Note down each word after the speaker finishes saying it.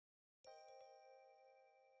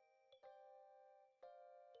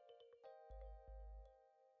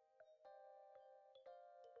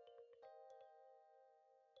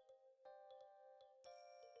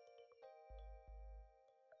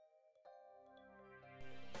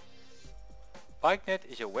BikeNet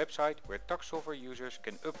is a website where Tacx software users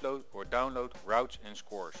can upload or download routes and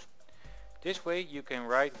scores. This way you can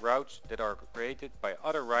ride routes that are created by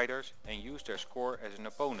other riders and use their score as an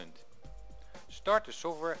opponent. Start the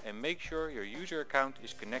software and make sure your user account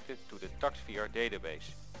is connected to the Tacx VR database.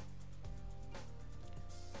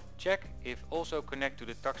 Check if also connect to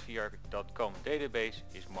the taxvr.com database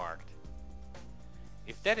is marked.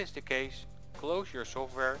 If that is the case, close your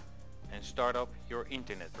software and start up your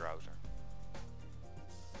internet browser.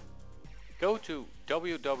 Go to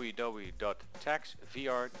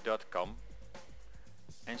www.taxvr.com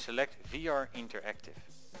and select VR Interactive.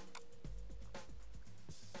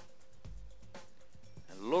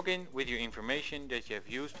 And log in with your information that you have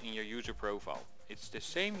used in your user profile. It's the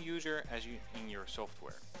same user as in your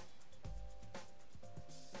software.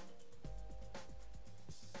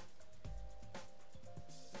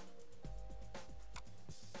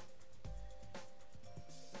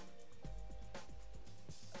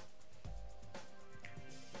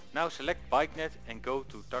 Now select BikeNet and go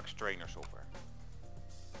to Tacx Trainer software.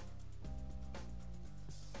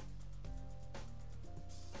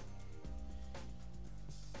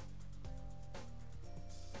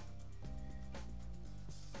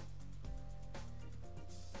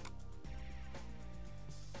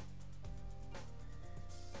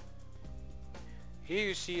 Here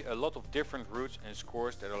you see a lot of different routes and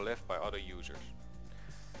scores that are left by other users.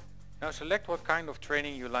 Now select what kind of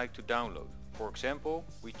training you like to download. For example,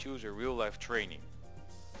 we choose a real-life training.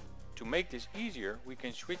 To make this easier, we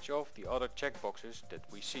can switch off the other checkboxes that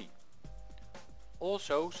we see.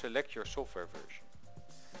 Also select your software version.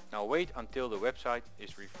 Now wait until the website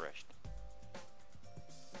is refreshed.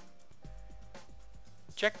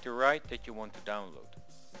 Check the ride that you want to download.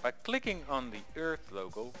 By clicking on the Earth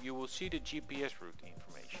logo, you will see the GPS route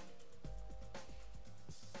information.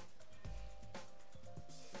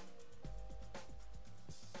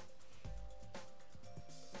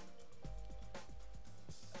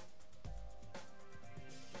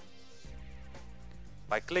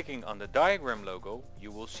 By clicking on the diagram logo,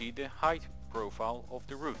 you will see the height profile of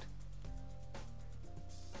the route.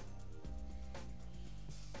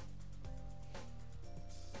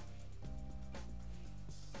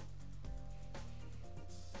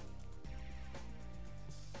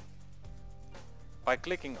 By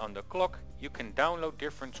clicking on the clock, you can download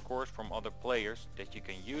different scores from other players that you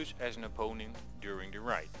can use as an opponent during the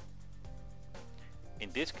ride.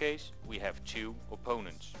 In this case, we have 2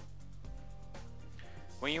 opponents.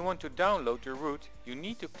 When you want to download the route, you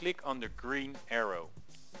need to click on the green arrow.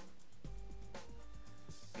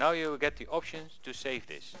 Now you will get the options to save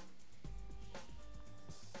this.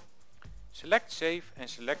 Select Save and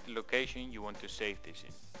select the location you want to save this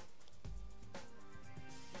in.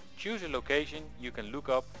 Choose a location you can look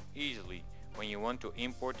up easily when you want to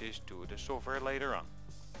import this to the software later on.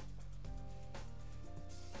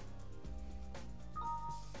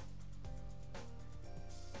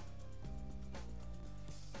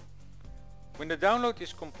 When the download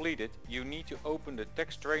is completed, you need to open the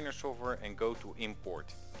Tacx Trainer software and go to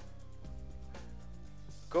Import.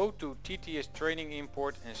 Go to TTS Training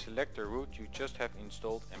Import and select the route you just have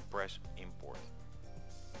installed and press Import.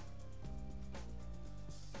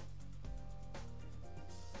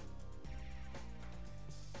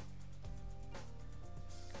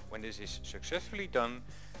 When this is successfully done,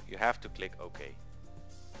 you have to click OK.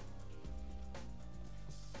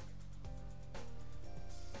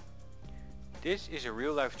 This is a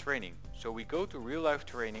real-life training, so we go to real-life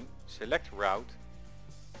training, select route,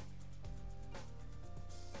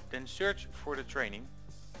 then search for the training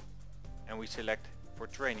and we select for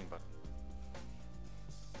training button.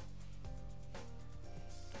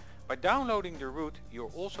 By downloading the route,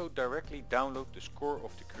 you'll also directly download the score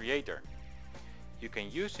of the creator. You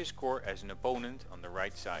can use this score as an opponent on the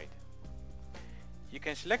right side. You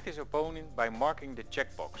can select this opponent by marking the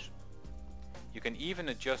checkbox. You can even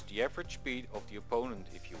adjust the average speed of the opponent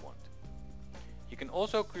if you want. You can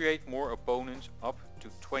also create more opponents up to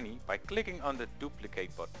 20 by clicking on the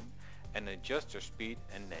duplicate button and adjust their speed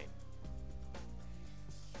and name.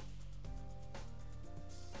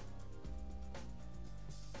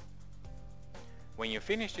 When you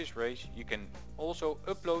finish this race, you can also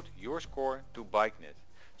upload your score to BikeNet,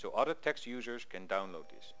 so other Tacx users can download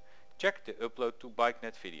this. Check the upload to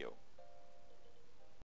BikeNet video.